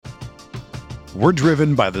We're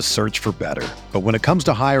driven by the search for better. But when it comes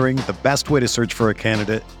to hiring, the best way to search for a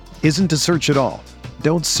candidate isn't to search at all.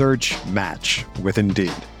 Don't search, match with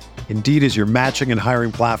Indeed. Indeed is your matching and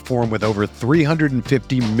hiring platform with over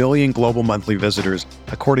 350 million global monthly visitors,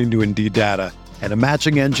 according to Indeed data, and a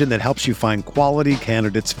matching engine that helps you find quality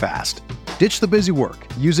candidates fast. Ditch the busy work.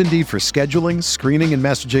 Use Indeed for scheduling, screening, and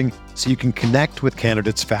messaging so you can connect with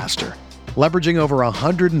candidates faster. Leveraging over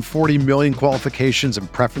 140 million qualifications and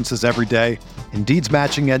preferences every day, Indeed's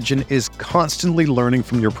matching engine is constantly learning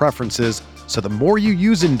from your preferences, so the more you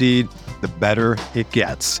use Indeed, the better it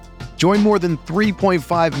gets. Join more than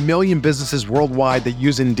 3.5 million businesses worldwide that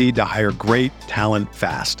use Indeed to hire great talent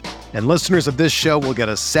fast. And listeners of this show will get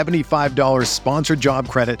a $75 sponsored job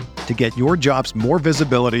credit to get your jobs more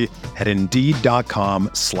visibility at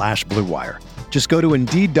Indeed.com/Blue Wire. Just go to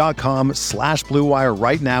Indeed.com/Blue Wire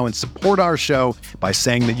right now and support our show by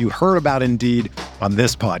saying that you heard about Indeed on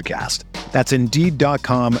this podcast. That's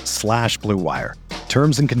Indeed.com/Blue Wire.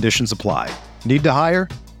 Terms and conditions apply. Need to hire?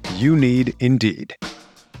 You need Indeed.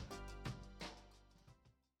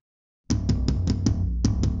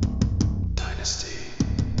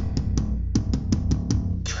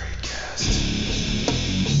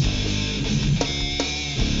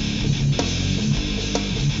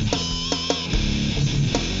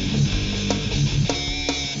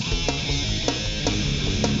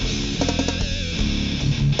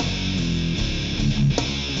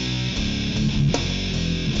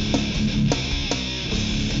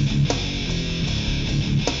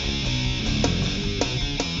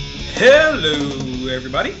 Hello,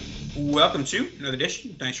 everybody. Welcome to another edition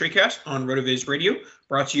of Dynasty Tradecast on RotoViz Radio,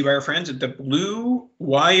 brought to you by our friends at the Blue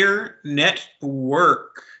Wire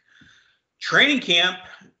Network. Training camp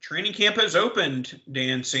has opened,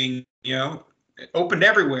 Dan Singh. It opened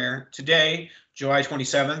everywhere today, July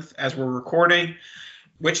 27th, as we're recording,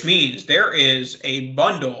 which means there is a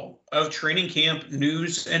bundle of training camp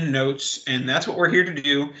news and notes, and that's what we're here to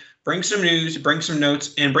do. Bring some news, bring some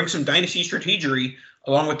notes, and bring some Dynasty strategery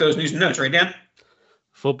along with those news and notes, right, Dan?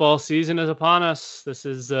 Football season is upon us. This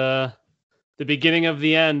is the beginning of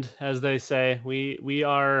the end, as they say. We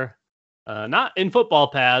are not in football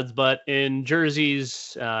pads, but in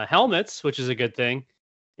jerseys, helmets, which is a good thing.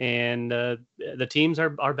 And the teams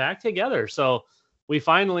are back together. So we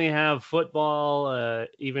finally have football,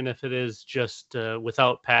 even if it is just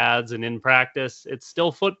without pads and in practice. It's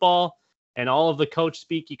still football. And all of the coach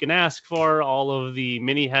speak you can ask for, all of the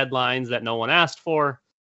mini headlines that no one asked for,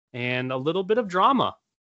 and a little bit of drama.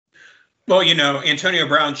 Well, Antonio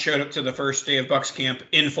Brown showed up to the first day of Bucs camp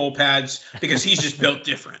in full pads because he's just built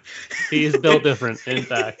different. He's built different, in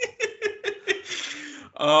fact.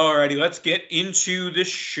 All righty, let's get into the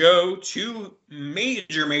show. Two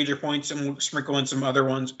major points, and we'll sprinkle in some other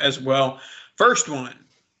ones as well. First one,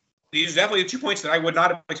 these are definitely the 2 points that I would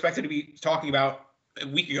not have expected to be talking about a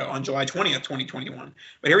week ago on July 20th, 2021.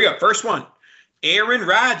 But here we go. First one. Aaron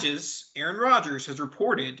Rodgers has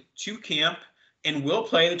reported to camp and will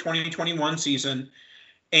play the 2021 season.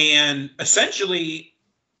 And essentially,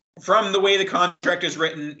 from the way the contract is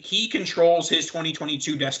written, he controls his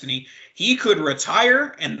 2022 destiny. He could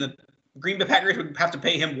retire, and the Green Bay Packers would have to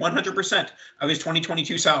pay him 100% of his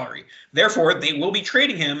 2022 salary. Therefore, they will be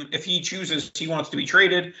trading him if he chooses he wants to be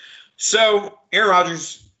traded. So, Aaron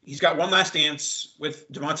Rodgers, he's got one last dance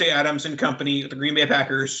with Davante Adams and company with the Green Bay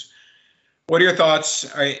Packers. What are your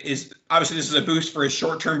thoughts? Obviously, this is a boost for his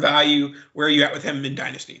short-term value. Where are you at with him in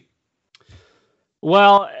Dynasty?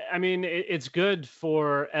 Well, I mean, it's good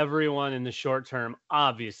for everyone in the short term,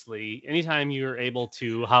 obviously. Anytime you're able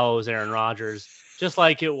to house Aaron Rodgers, just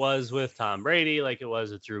like it was with Tom Brady, like it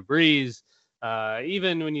was with Drew Brees,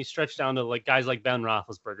 even when you stretch down to guys like Ben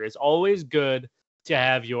Roethlisberger, it's always good to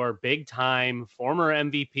have your big-time former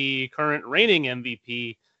MVP, current reigning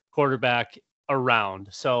MVP quarterback around.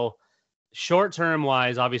 So short-term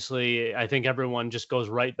wise, obviously, I think everyone just goes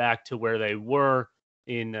right back to where they were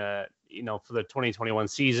in, for the 2021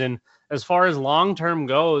 season. As far as long-term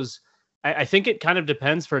goes, I think it kind of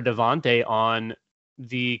depends for Davante on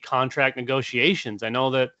the contract negotiations. I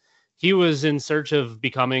know that he was in search of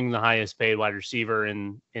becoming the highest paid wide receiver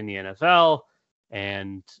in the NFL,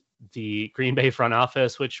 and the Green Bay front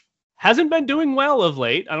office, which hasn't been doing well of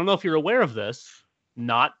late. I don't know if you're aware of this,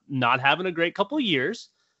 not having a great couple of years.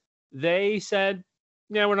 They said,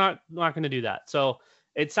 yeah, we're not going to do that. So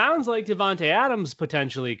it sounds like Davante Adams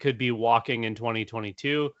potentially could be walking in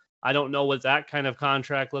 2022. I don't know what that kind of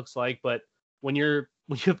contract looks like, but when you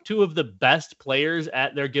have two of the best players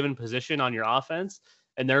at their given position on your offense,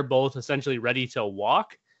 and they're both essentially ready to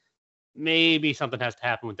walk, maybe something has to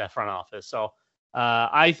happen with that front office. So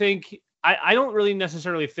I think I don't really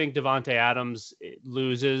necessarily think Davante Adams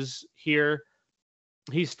loses here.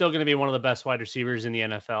 He's still going to be one of the best wide receivers in the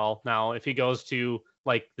NFL. Now, if he goes to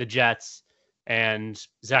like the Jets and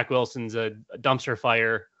Zach Wilson's a dumpster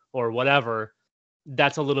fire or whatever,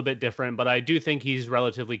 that's a little bit different. But I do think he's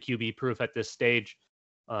relatively QB proof at this stage.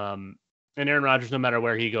 And Aaron Rodgers, no matter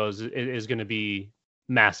where he goes, is going to be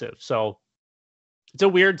massive. So it's a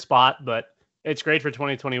weird spot, but it's great for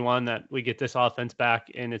 2021 that we get this offense back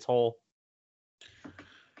in its whole.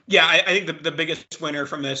 Yeah, I think the biggest winner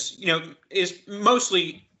from this, is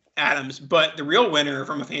mostly Adams, but the real winner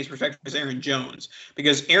from a fantasy perspective is Aaron Jones,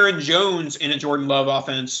 because Aaron Jones in a Jordan Love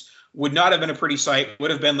offense would not have been a pretty sight,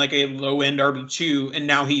 would have been like a low-end RB2, and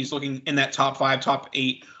now he's looking in that top 5, top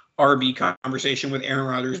 8 RB conversation with Aaron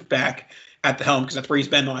Rodgers back at the helm, because that's where he's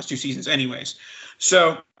been the last 2 seasons anyways.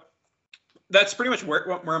 So that's pretty much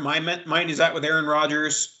where my mind is at with Aaron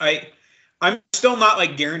Rodgers. I'm still not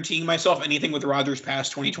like guaranteeing myself anything with Rodgers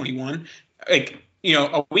past 2021. Like,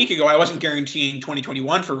 a week ago, I wasn't guaranteeing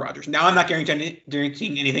 2021 for Rodgers. Now I'm not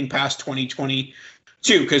guaranteeing anything past 2022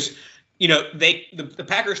 because, the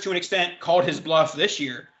Packers to an extent called his bluff this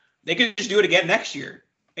year. They could just do it again next year.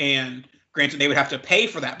 And granted, they would have to pay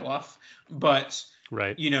for that bluff. But,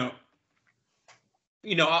 right.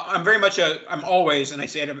 I'm very much I'm always, and I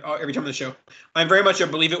say it every time on the show, I'm very much a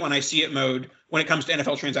believe it when I see it mode when it comes to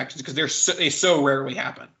NFL transactions, because they so rarely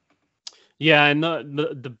happen. Yeah,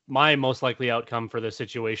 and my most likely outcome for this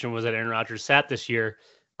situation was that Aaron Rodgers sat this year,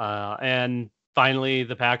 and finally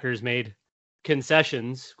the Packers made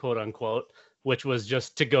concessions, quote unquote, which was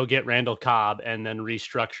just to go get Randall Cobb and then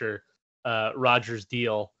restructure Rodgers'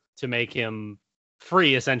 deal to make him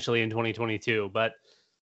free essentially in 2022. But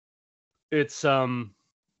it's Green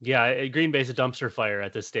Bay's a dumpster fire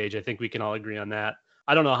at this stage. I think we can all agree on that.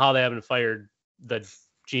 I don't know how they haven't fired the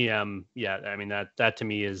GM yet. I mean, that to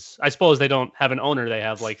me is, I suppose they don't have an owner. They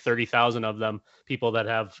have like 30,000 of them, people that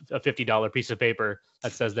have a $50 piece of paper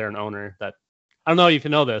that says they're an owner. That, I don't know if you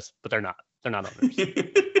know this, but they're not owners.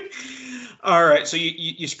 All right. So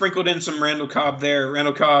you sprinkled in some Randall Cobb there.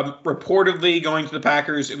 Randall Cobb reportedly going to the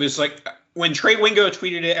Packers. It was like when Trey Wingo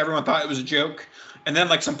tweeted it, everyone thought it was a joke. And then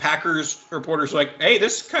like some Packers reporters were like, hey,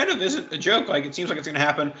 this kind of isn't a joke. Like, it seems like it's going to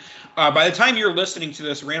happen. By the time you're listening to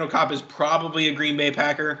this, Randall Cobb is probably a Green Bay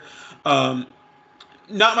Packer. Not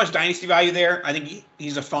much dynasty value there. I think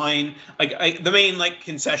he's a fine, the main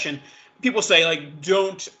concession. People say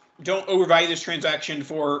don't overvalue this transaction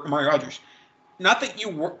for Amari Rodgers. Not that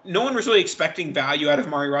no one was really expecting value out of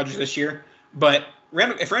Amari Rodgers this year, but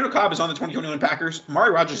if Randall Cobb is on the 2021 Packers,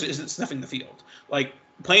 Amari Rodgers isn't sniffing the field.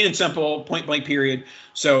 Plain and simple, point blank period.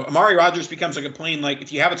 So Amari Rodgers becomes like a plain,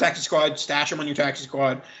 if you have a taxi squad, stash him on your taxi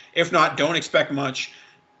squad. If not, don't expect much.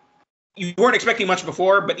 You weren't expecting much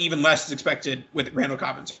before, but even less is expected with Randall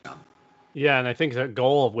Cobb in town. Yeah, and I think the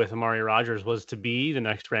goal with Amari Rodgers was to be the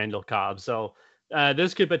next Randall Cobb. So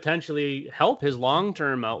this could potentially help his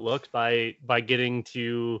long-term outlook by getting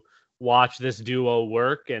to watch this duo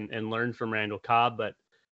work and learn from Randall Cobb. But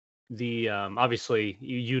the obviously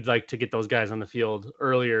you'd like to get those guys on the field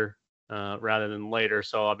earlier rather than later.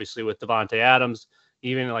 So obviously with Davante Adams,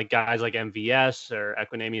 even guys like MVS or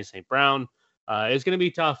Equanimeous St. Brown, it's going to be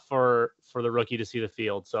tough for the rookie to see the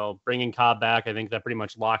field. So bringing Cobb back, I think that pretty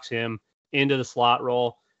much locks him into the slot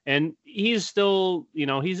role. And he's still,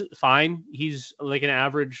 he's fine. He's like an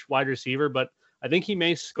average wide receiver, but I think he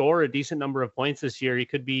may score a decent number of points this year. He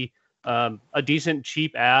could be a decent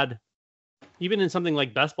cheap ad, even in something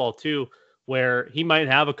like best ball too, where he might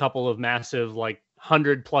have a couple of massive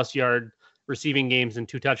 100+ yard receiving games and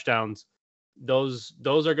 2 touchdowns. Those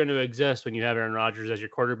are going to exist when you have Aaron Rodgers as your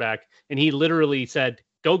quarterback. And he literally said,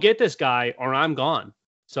 go get this guy or I'm gone.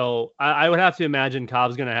 So I would have to imagine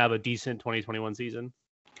Cobb's going to have a decent 2021 season.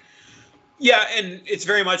 Yeah, and it's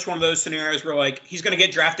very much one of those scenarios where he's going to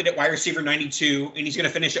get drafted at wide receiver 92 and he's going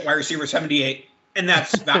to finish at wide receiver 78. And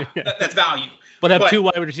that's that's value. But have 2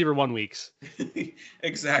 wide receiver 1 weeks.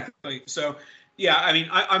 Exactly. So, yeah, I mean,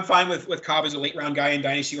 I'm fine with Cobb as a late round guy in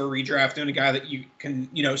Dynasty or redraft, and a guy that you can,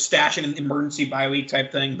 stash in an emergency bye week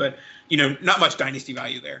type thing, but, not much Dynasty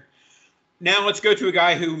value there. Now let's go to a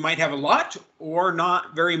guy who might have a lot or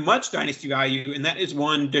not very much Dynasty value, and that is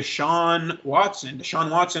one Deshaun Watson. Deshaun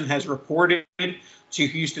Watson has reported to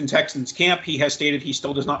Houston Texans camp. He has stated he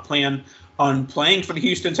still does not plan on playing for the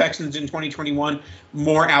Houston Texans in 2021.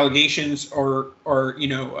 More allegations or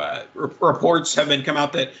reports have been come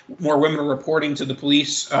out that more women are reporting to the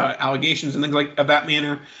police allegations and things of that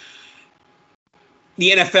manner.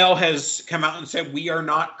 The NFL has come out and said we are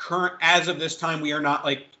not current as of this time. We are not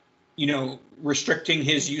restricting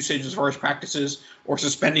his usage as far as practices or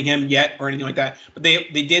suspending him yet or anything like that. But they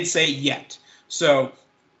did say yet. So,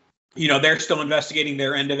 they're still investigating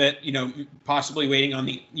their end of it, possibly waiting on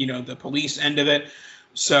the, the police end of it.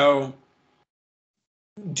 So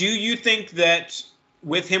do you think that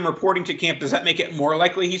with him reporting to camp, does that make it more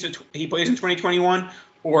likely he plays in 2021?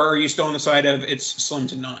 Or are you still on the side of it's slim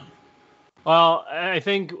to none? Well, I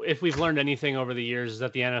think if we've learned anything over the years is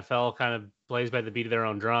that the NFL kind of plays by the beat of their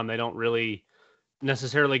own drum. They don't really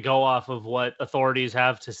necessarily go off of what authorities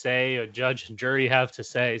have to say, or judge and jury have to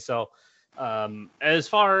say. So as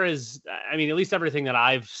far as, at least everything that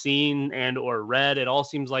I've seen and or read, it all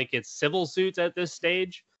seems like it's civil suits at this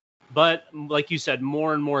stage. But like you said,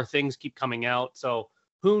 more and more things keep coming out. So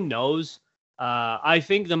who knows? I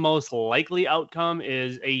think the most likely outcome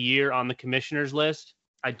is a year on the commissioner's list.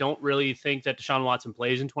 I don't really think that Deshaun Watson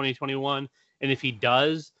plays in 2021. And if he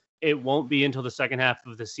does, it won't be until the second half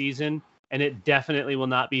of the season. And it definitely will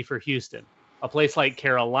not be for Houston. A place like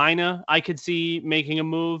Carolina, I could see making a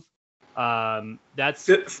move. That's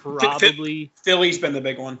probably... Philly's been the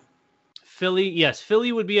big one.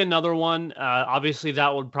 Philly would be another one. Obviously,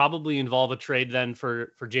 that would probably involve a trade then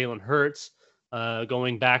for Jalen Hurts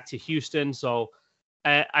going back to Houston. So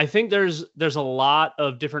I think there's a lot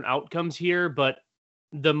of different outcomes here, but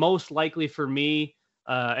the most likely for me,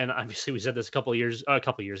 and obviously we said this a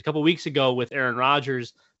couple weeks ago with Aaron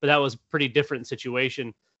Rodgers, but that was a pretty different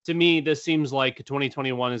situation. To me, this seems like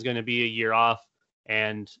 2021 is going to be a year off,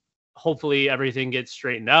 and hopefully everything gets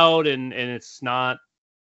straightened out and it's not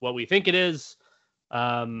what we think it is.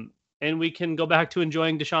 And we can go back to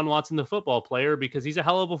enjoying Deshaun Watson, the football player, because he's a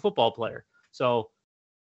hell of a football player. So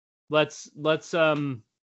let's just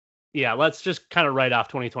kind of write off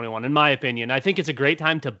 2021, in my opinion. I think it's a great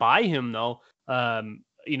time to buy him, though.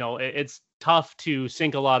 It's tough to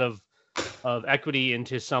sink a lot of equity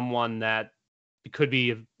into someone that could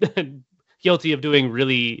be guilty of doing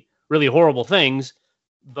really, really horrible things.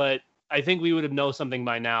 But I think we would have known something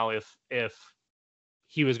by now if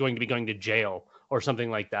he was going to be going to jail or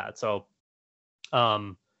something like that. So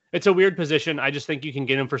it's a weird position. I just think you can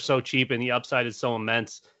get him for so cheap, and the upside is so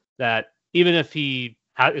immense that even if he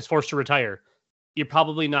is forced to retire, you're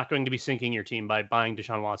probably not going to be sinking your team by buying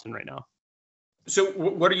Deshaun Watson right now. So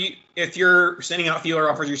what are you, if you're sending out feeler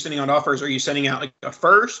offers, are you sending out like a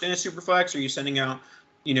first in a super flex? Are you sending out,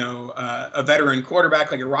 a veteran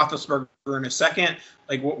quarterback like a Roethlisberger in a second?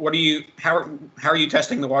 Like how are you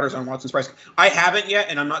testing the waters on Watson's price? I haven't yet,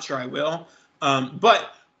 and I'm not sure I will.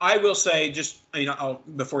 But I will say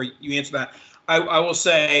before you answer that, I will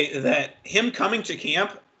say that him coming to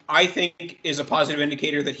camp, I think, is a positive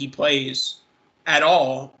indicator that he plays at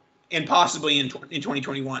all, and possibly in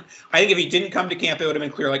 2021. I think if he didn't come to camp, it would have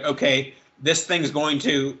been clear, like, okay, this thing's going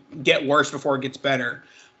to get worse before it gets better.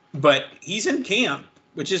 But he's in camp,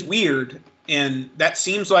 which is weird, and that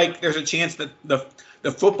seems like there's a chance that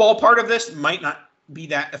the football part of this might not be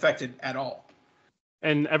that affected at all.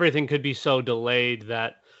 And everything could be so delayed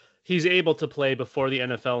that he's able to play before the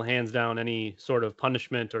NFL hands down any sort of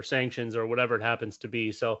punishment or sanctions or whatever it happens to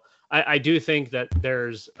be. So I do think that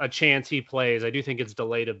there's a chance he plays. I do think it's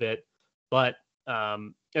delayed a bit, but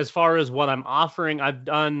as far as what I'm offering, I've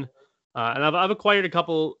done, and I've acquired a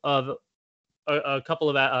couple of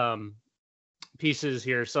pieces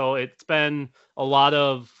here. So it's been a lot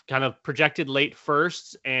of kind of projected late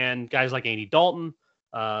firsts and guys like Andy Dalton,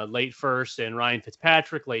 late first, and Ryan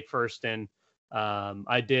Fitzpatrick, late first, and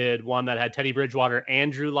I did one that had Teddy Bridgewater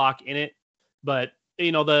and Drew Lock in it, but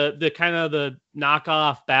the kind of the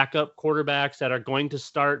knockoff backup quarterbacks that are going to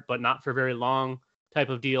start but not for very long type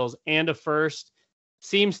of deals, and a first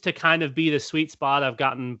seems to kind of be the sweet spot. I've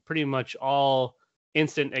gotten pretty much all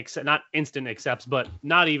not instant accepts, but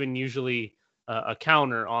not even usually a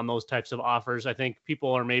counter on those types of offers. I think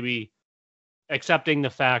people are maybe accepting the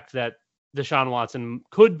fact that Deshaun Watson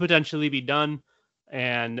could potentially be done,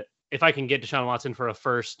 and if I can get Deshaun Watson for a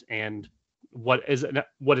first and what is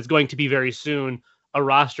going to be very soon a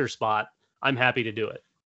roster spot, I'm happy to do it.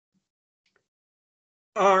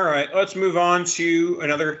 All right, let's move on to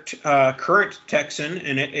another current Texan,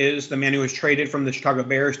 and it is the man who was traded from the Chicago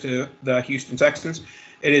Bears to the Houston Texans.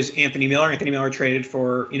 It is Anthony Miller. Anthony Miller traded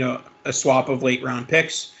for a swap of late round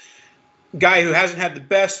picks. Guy who hasn't had the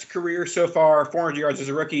best career so far, 400 yards as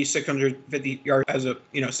a rookie, 650 yards as a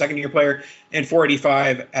second-year player, and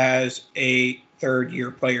 485 as a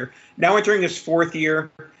third-year player. Now entering his fourth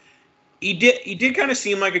year, he did kind of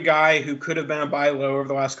seem like a guy who could have been a buy low over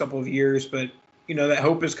the last couple of years, but that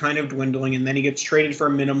hope is kind of dwindling, and then he gets traded for a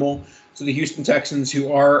minimal to the Houston Texans,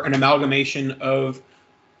 who are an amalgamation of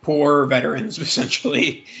poor veterans,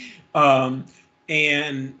 essentially.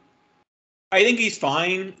 And I think he's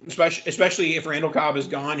fine, especially if Randall Cobb is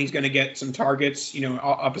gone. He's going to get some targets,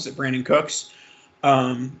 opposite Brandon Cooks.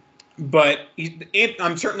 But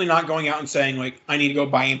I'm certainly not going out and saying, like, I need to go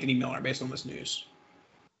buy Anthony Miller based on this news.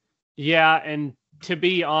 Yeah, and to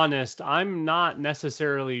be honest, I'm not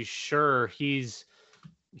necessarily sure he's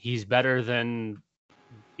better than,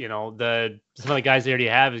 some of the guys they already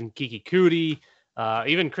have, and Kiki Cootie.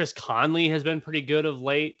 Even Chris Conley has been pretty good of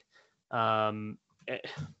late.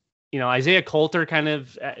 Isaiah Coulter kind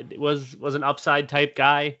of was an upside type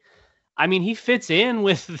guy. I mean, he fits in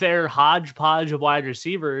with their hodgepodge of wide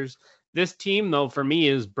receivers. This team, though, for me,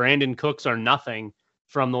 is Brandon Cooks or nothing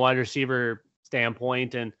from the wide receiver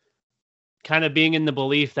standpoint, and kind of being in the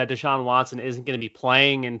belief that Deshaun Watson isn't going to be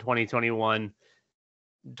playing in 2021.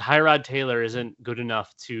 Tyrod Taylor isn't good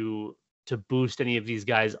enough to boost any of these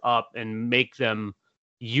guys up and make them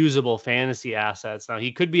usable fantasy assets. Now,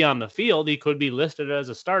 he could be on the field. He could be listed as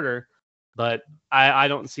a starter, but I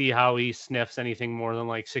don't see how he sniffs anything more than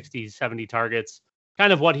like 60, 70 targets,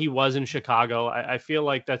 kind of what he was in Chicago. I feel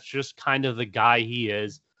like that's just kind of the guy he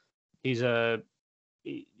is. He's a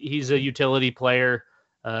utility player.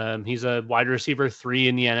 He's a wide receiver 3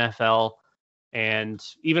 in the NFL. And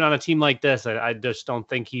even on a team like this, I just don't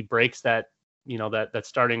think he breaks that, that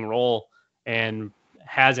starting role and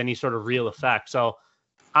has any sort of real effect. So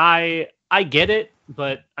I get it,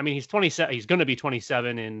 but I mean, he's 27. He's going to be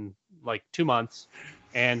 27 in like 2 months.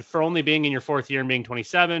 And for only being in your 4th year and being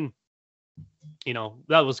 27,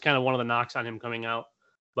 that was kind of one of the knocks on him coming out.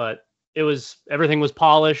 But everything was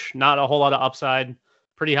polished, not a whole lot of upside,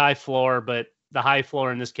 pretty high floor, but the high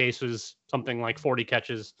floor in this case was something like 40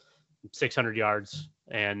 catches, 600 yards.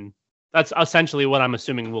 And that's essentially what I'm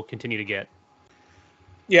assuming we'll continue to get.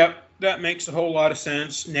 Yep, that makes a whole lot of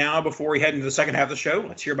sense. Now, before we head into the second half of the show,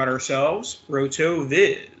 let's hear about ourselves.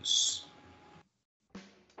 RotoViz.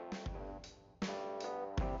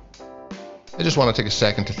 I just want to take a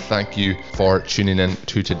second to thank you for tuning in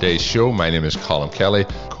to today's show. My name is Colin Kelly,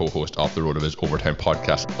 co-host of the RotoViz Overtime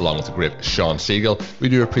podcast, along with the great Sean Siegel. We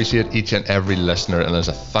do appreciate each and every listener, and as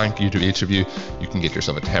a thank you to each of you, you can get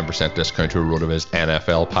yourself a 10% discount to a RotoViz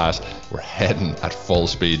NFL pass. We're heading at full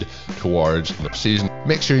speed towards the season.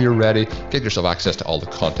 Make sure you're ready. Get yourself access to all the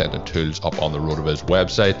content and tools up on the RotoViz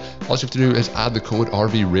website. All you have to do is add the code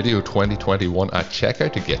RVRadio2021 at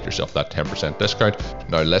checkout to get yourself that 10% discount.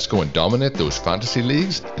 Now let's go and dominate those fantasy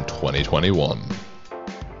leagues in 2021.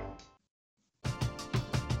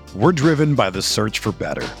 We're driven by the search for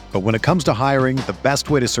better. But when it comes to hiring, the best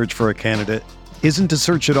way to search for a candidate isn't to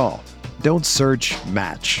search at all. Don't search,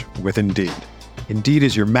 match with Indeed. Indeed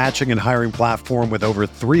is your matching and hiring platform with over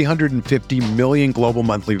 350 million global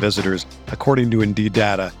monthly visitors, according to Indeed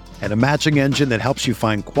data, and a matching engine that helps you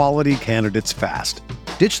find quality candidates fast.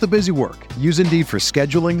 Ditch the busy work. Use Indeed for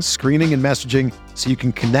scheduling, screening, and messaging so you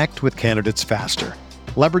can connect with candidates faster.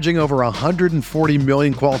 Leveraging over 140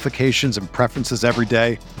 million qualifications and preferences every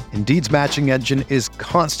day, Indeed's matching engine is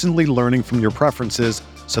constantly learning from your preferences,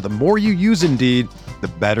 so the more you use Indeed, the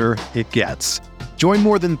better it gets. Join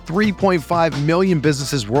more than 3.5 million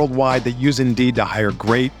businesses worldwide that use Indeed to hire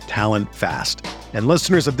great talent fast. And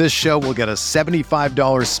listeners of this show will get a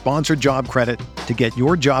 $75 sponsored job credit to get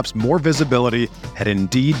your jobs more visibility at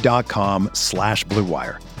Indeed.com/Blue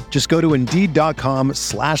Wire. Just go to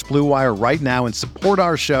Indeed.com/Blue Wire right now and support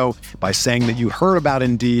our show by saying that you heard about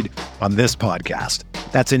Indeed on this podcast.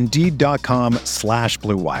 That's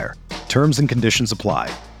Indeed.com/Blue Wire. Terms and conditions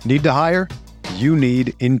apply. Need to hire? You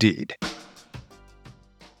need Indeed.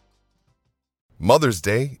 Mother's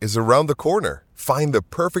Day is around the corner. Find the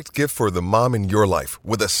perfect gift for the mom in your life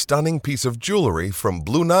with a stunning piece of jewelry from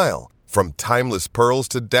Blue Nile. From timeless pearls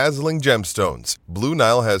to dazzling gemstones, Blue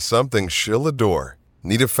Nile has something she'll adore.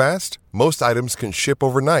 Need it fast? Most items can ship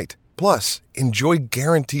overnight. Plus, enjoy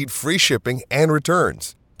guaranteed free shipping and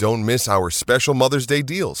returns. Don't miss our special Mother's Day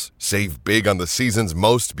deals. Save big on the season's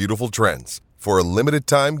most beautiful trends. For a limited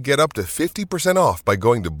time, get up to 50% off by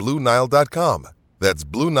going to BlueNile.com. That's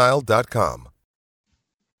BlueNile.com.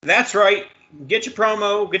 That's right. Get your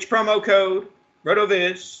promo code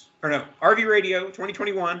RotoViz, RV Radio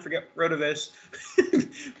 2021. Forget RotoViz.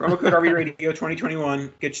 Promo code RV Radio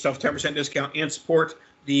 2021. Get yourself a 10% discount and support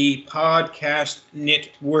the podcast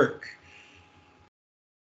network.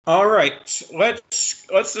 All right, let's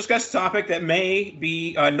discuss a topic that may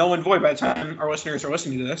be null and void by the time our listeners are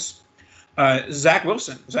listening to this. Zach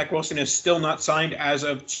Wilson. Zach Wilson is still not signed as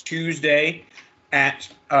of Tuesday at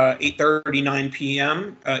 8:39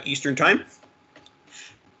 p.m. Eastern time.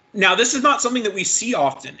 Now, this is not something that we see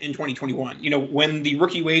often in 2021. When the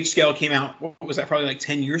rookie wage scale came out, what was that, probably like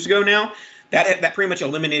 10 years ago now? That pretty much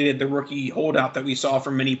eliminated the rookie holdout that we saw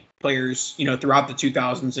from many players, throughout the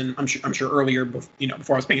 2000s, and I'm sure earlier,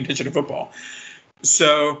 before I was paying attention to football.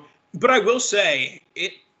 So, but I will say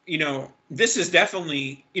this is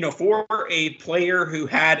definitely, for a player who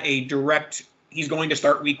had a direct, he's going to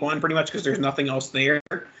start week 1 pretty much because there's nothing else there.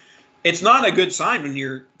 It's not a good sign when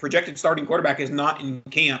your projected starting quarterback is not in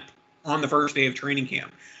camp on the first day of training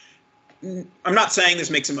camp. I'm not saying this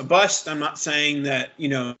makes him a bust. I'm not saying that,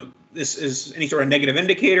 this is any sort of negative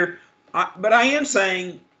indicator. But I am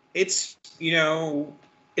saying it's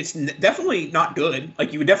definitely not good.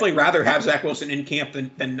 Like, you would definitely rather have Zach Wilson in camp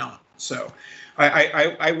than not. So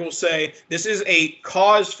I will say this is a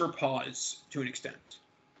cause for pause to an extent.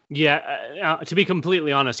 Yeah, to be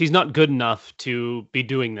completely honest, he's not good enough to be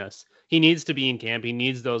doing this. He needs to be in camp. He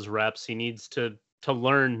needs those reps. He needs to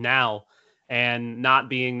learn now, and not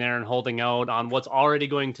being there and holding out on what's already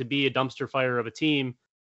going to be a dumpster fire of a team.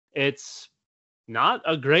 It's not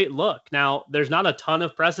a great look. Now, there's not a ton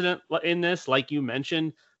of precedent in this. Like you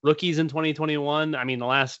mentioned, rookies in 2021. I mean, the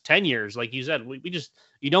last 10 years, like you said,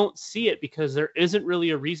 you don't see it because there isn't really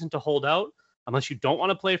a reason to hold out unless you don't want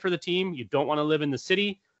to play for the team. You don't want to live in the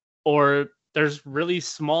city, or there's really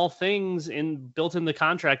small things built in the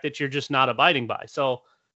contract that you're just not abiding by. So,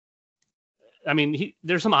 I mean,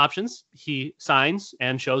 there's some options. He signs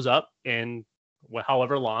and shows up in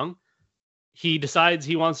however long. He decides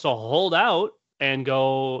he wants to hold out and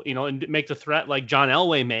go, and make the threat like John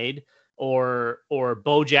Elway made, or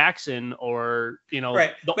Bo Jackson, or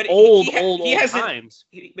right. the but old times.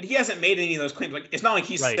 But he hasn't made any of those claims. Like, it's not like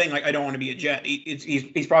he's right. saying like, I don't want to be a Jet.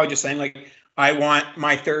 He's probably just saying like, I want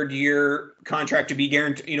my 3rd year contract to be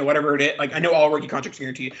guaranteed, whatever it is. Like, I know all rookie contracts are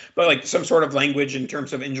guaranteed, but like some sort of language in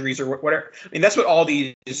terms of injuries or whatever. I mean, that's what all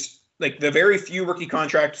these, like the very few rookie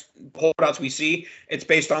contract holdouts we see, it's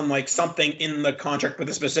based on like something in the contract with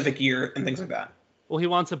a specific year and things like that. Well, he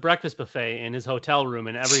wants a breakfast buffet in his hotel room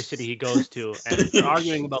in every city he goes to, and they're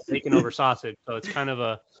arguing about bacon over sausage. So it's kind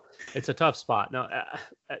of it's a tough spot. Now,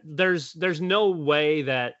 there's no way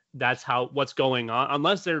that's what's going on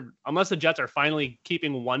unless the Jets are finally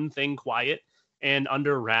keeping one thing quiet and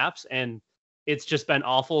under wraps, and it's just been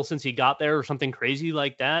awful since he got there or something crazy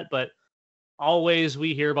like that. But always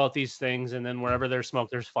we hear about these things, and then wherever there's smoke,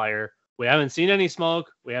 there's fire. We haven't seen any smoke.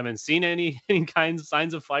 We haven't seen any kinds of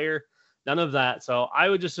signs of fire. None of that. So I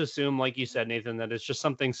would just assume, like you said, Nathan, that it's just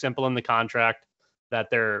something simple in the contract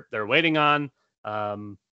that they're waiting on.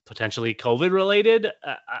 Potentially COVID related.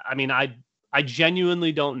 I mean, I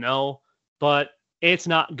genuinely don't know, but it's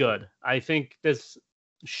not good. I think this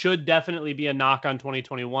should definitely be a knock on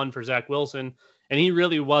 2021 for Zach Wilson, and he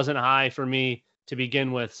really wasn't high for me to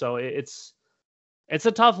begin with. So it's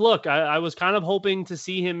a tough look. I was kind of hoping to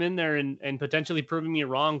see him in there and potentially proving me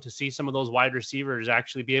wrong, to see some of those wide receivers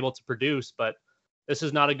actually be able to produce, but this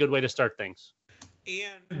is not a good way to start things.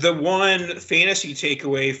 And the one fantasy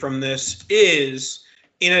takeaway from this is,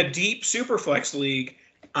 in a deep Superflex league,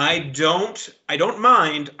 I don't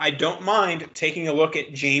mind taking a look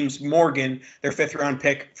at James Morgan, their 5th round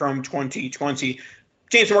pick from 2020.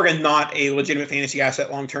 James Morgan, not a legitimate fantasy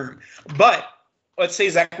asset long term, but let's say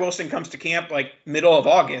Zach Wilson comes to camp like middle of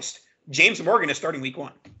August. James Morgan is starting week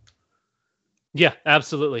 1. Yeah,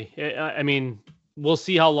 absolutely. I mean, we'll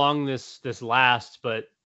see how long this lasts, but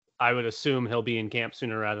I would assume he'll be in camp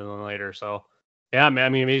sooner rather than later. So, yeah, I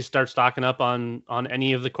mean, maybe start stocking up on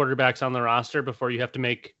any of the quarterbacks on the roster before you have to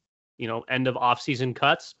make, end of off-season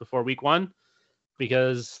cuts before week 1,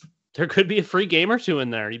 because there could be a free game or two in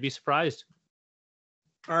there. You'd be surprised.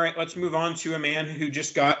 All right, let's move on to a man who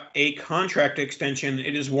just got a contract extension.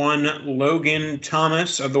 It is one Logan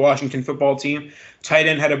Thomas of the Washington football team. Tight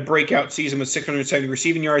end had a breakout season with 670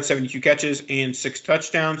 receiving yards, 72 catches, and 6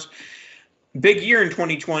 touchdowns. Big year in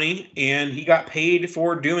 2020, and he got paid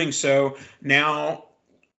for doing so. Now,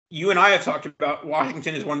 you and I have talked about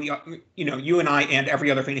Washington is one of the, you and I and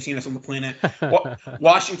every other fantasy analyst on the planet.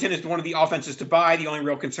 Washington is one of the offenses to buy. The only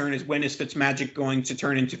real concern is, when is Fitzmagic going to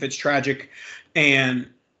turn into Fitztragic?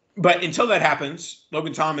 But until that happens,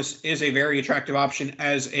 Logan Thomas is a very attractive option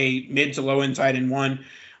as a mid to low end tight end 1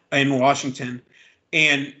 in Washington.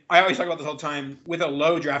 And I always talk about this all the time. With a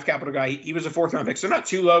low draft capital guy, he was a 4th round pick, so not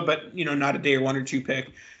too low, but not a day 1 or 2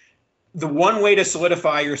 pick. The one way to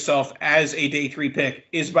solidify yourself as a day 3 pick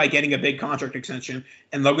is by getting a big contract extension,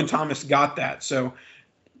 and Logan Thomas got that. So,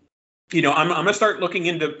 I'm going to start looking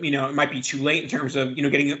into, it might be too late in terms of,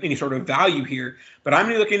 getting any sort of value here, but I'm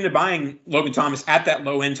going to look into buying Logan Thomas at that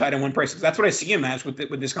low end tight end 1 price, because that's what I see him as with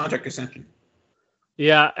this contract extension.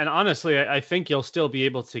 Yeah, and honestly, I think you'll still be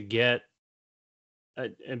able to get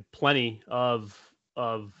plenty of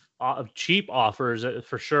cheap offers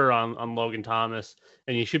for sure on Logan Thomas,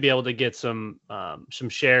 and you should be able to get some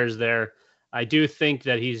shares there. I do think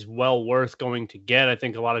that he's well worth going to get. I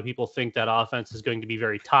think a lot of people think that offense is going to be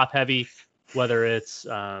very top heavy, whether it's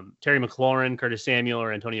Terry McLaurin, Curtis Samuel,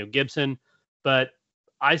 or Antonio Gibson. But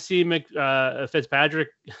I see Fitzpatrick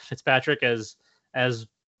as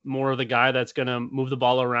more of the guy that's going to move the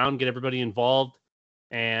ball around, get everybody involved,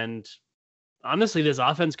 and honestly, this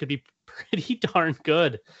offense could be pretty darn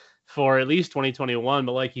good for at least 2021.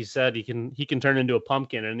 But like you said, he can turn into a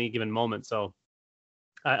pumpkin at any given moment. So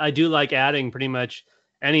I do like adding pretty much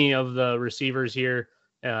any of the receivers here.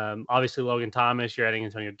 Obviously, Logan Thomas, you're adding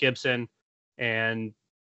Antonio Gibson, and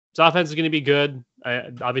this offense is going to be good.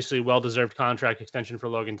 Obviously, well-deserved contract extension for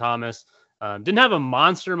Logan Thomas. Didn't have a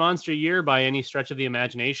monster year by any stretch of the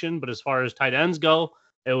imagination, but as far as tight ends go,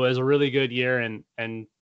 it was a really good year, and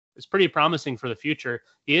it's pretty promising for the future.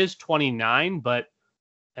 He is 29, but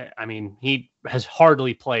I mean, he has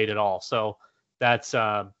hardly played at all. So that's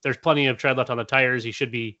there's plenty of tread left on the tires. He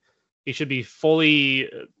should be fully,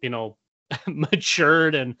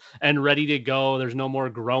 matured and ready to go. There's no more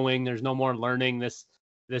growing. There's no more learning. This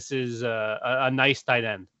is a nice tight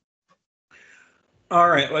end. All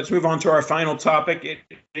right, let's move on to our final topic. It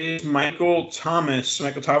is Michael Thomas.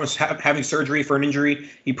 Michael Thomas having surgery for an injury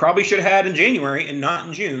he probably should have had in January and not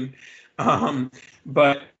in June.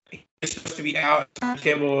 But he's supposed to be out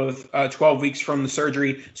timetable of 12 weeks from the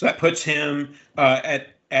surgery. So that puts him at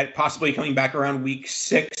possibly coming back around week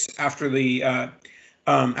 6 after the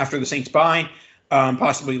Saints bye,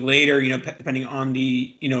 possibly later, depending on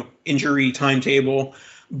the, injury timetable.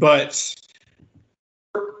 But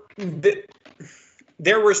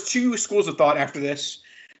there was two schools of thought after this.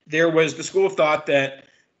 There was the school of thought that,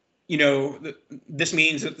 this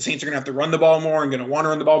means that the Saints are going to have to run the ball more and going to want to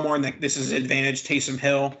run the ball more, and that this is an advantage Taysom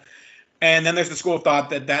Hill. And then there's the school of thought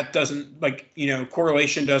that doesn't,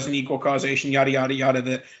 correlation doesn't equal causation, yada, yada, yada,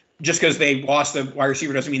 that just because they lost the wide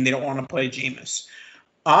receiver doesn't mean they don't want to play Jameis.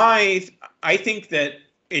 I think that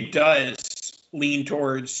it does lean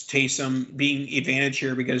towards Taysom being the advantage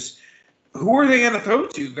here, because who are they going to throw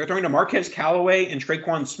to? They're throwing to Marquez Callaway and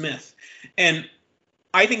Traquan Smith. And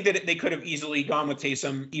I think that they could have easily gone with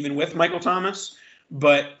Taysom even with Michael Thomas,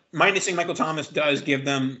 but minusing Michael Thomas does give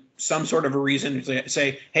them some sort of a reason to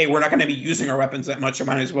say, hey, we're not going to be using our weapons that much, so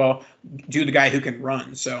might as well do the guy who can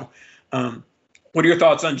run. So what are your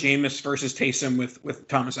thoughts on Jameis versus Taysom with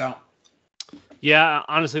Thomas out? Yeah,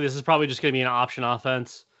 honestly, this is probably just going to be an option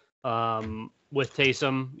offense. With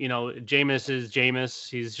Taysom, Jameis is Jameis.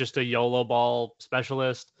 He's just a YOLO ball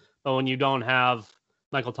specialist. But when you don't have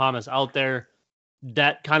Michael Thomas out there,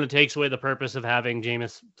 that kind of takes away the purpose of having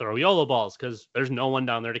Jameis throw YOLO balls, because there's no one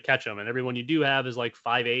down there to catch him. And everyone you do have is like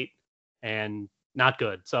 5'8" and not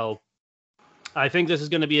good. So I think this is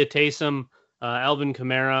going to be a Taysom, Alvin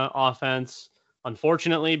Kamara offense,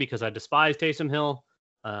 unfortunately, because I despise Taysom Hill.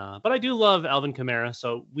 But I do love Alvin Kamara.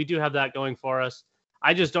 So we do have that going for us.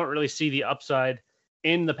 I just don't really see the upside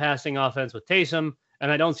in the passing offense with Taysom,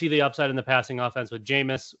 and I don't see the upside in the passing offense with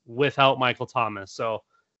Jameis without Michael Thomas. So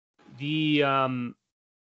it's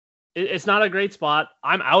not a great spot.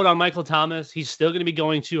 I'm out on Michael Thomas. He's still going to be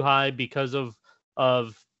going too high because of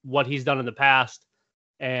what he's done in the past,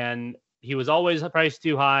 and he was always priced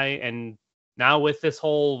too high. And now with this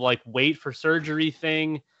whole wait for surgery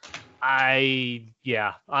thing, I'm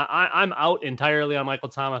out entirely on Michael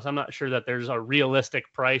Thomas. I'm not sure that there's a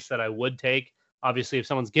realistic price that I would take. Obviously, if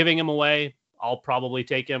someone's giving him away, I'll probably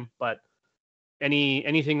take him. But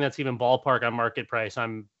anything that's even ballpark on market price,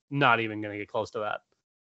 I'm not even going to get close to that.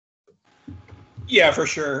 Yeah, for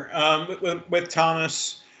sure. With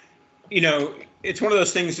Thomas, it's one of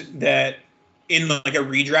those things that in a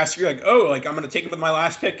redraft, you're like, oh, I'm going to take him with my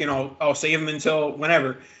last pick and I'll save him until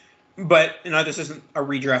whenever. But this isn't a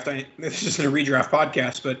redraft. This isn't a redraft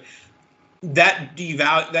podcast. But that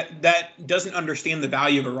doesn't understand the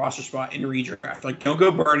value of a roster spot in redraft. Don't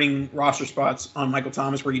go burning roster spots on Michael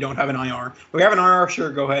Thomas where you don't have an IR. If we have an IR,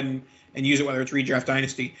 sure, go ahead and use it, whether it's redraft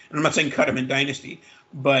dynasty. And I'm not saying cut him in dynasty,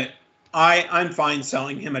 but I'm fine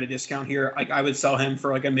selling him at a discount here. I would sell him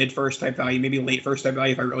for a mid first type value, maybe late first type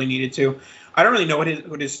value if I really needed to. I don't really know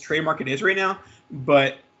what his trade market is right now,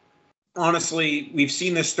 but honestly, we've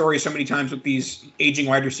seen this story so many times with these aging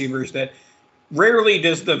wide receivers that rarely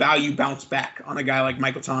does the value bounce back on a guy like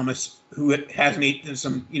Michael Thomas, who has made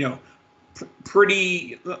some,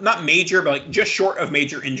 pretty, not major, but just short of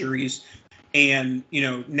major injuries, and,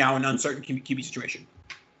 now an uncertain QB situation.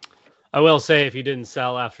 I will say, if you didn't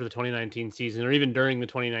sell after the 2019 season, or even during the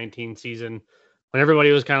 2019 season, when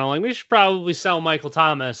everybody was kind of like, we should probably sell Michael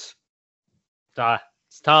Thomas.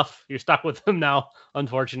 It's tough. You're stuck with him now,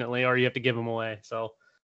 unfortunately, or you have to give him away. So,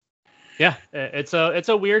 yeah, it's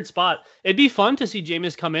a weird spot. It'd be fun to see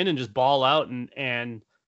Jameis come in and just ball out and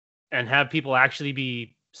have people actually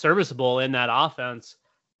be serviceable in that offense.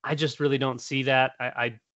 I just really don't see that.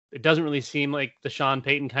 It doesn't really seem like the Sean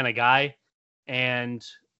Payton kind of guy, and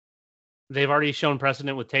they've already shown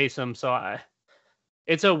precedent with Taysom. So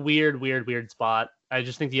it's a weird spot. I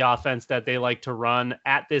just think the offense that they like to run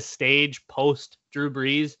at this stage post Drew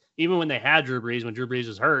Brees, even when they had Drew Brees, when Drew Brees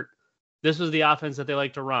was hurt, this was the offense that they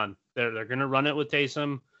like to run. They're going to run it with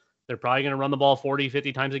Taysom. They're probably going to run the ball 40,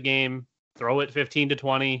 50 times a game, throw it 15 to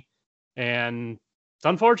 20. And it's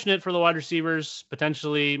unfortunate for the wide receivers,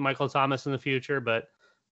 potentially Michael Thomas in the future, but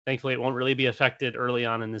thankfully it won't really be affected early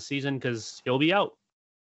on in the season because he'll be out.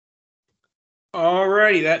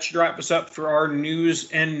 Alrighty, that should wrap us up for our news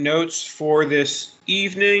and notes for this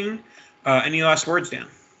evening. Any last words, Dan?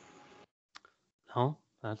 No,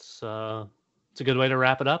 it's a good way to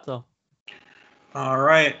wrap it up, though. All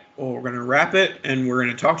right. Well, we're going to wrap it, and we're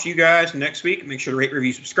going to talk to you guys next week. Make sure to rate,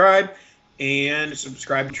 review, subscribe, and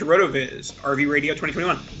subscribe to RotoViz, RV Radio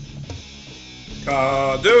 2021.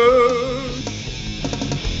 Kadosh!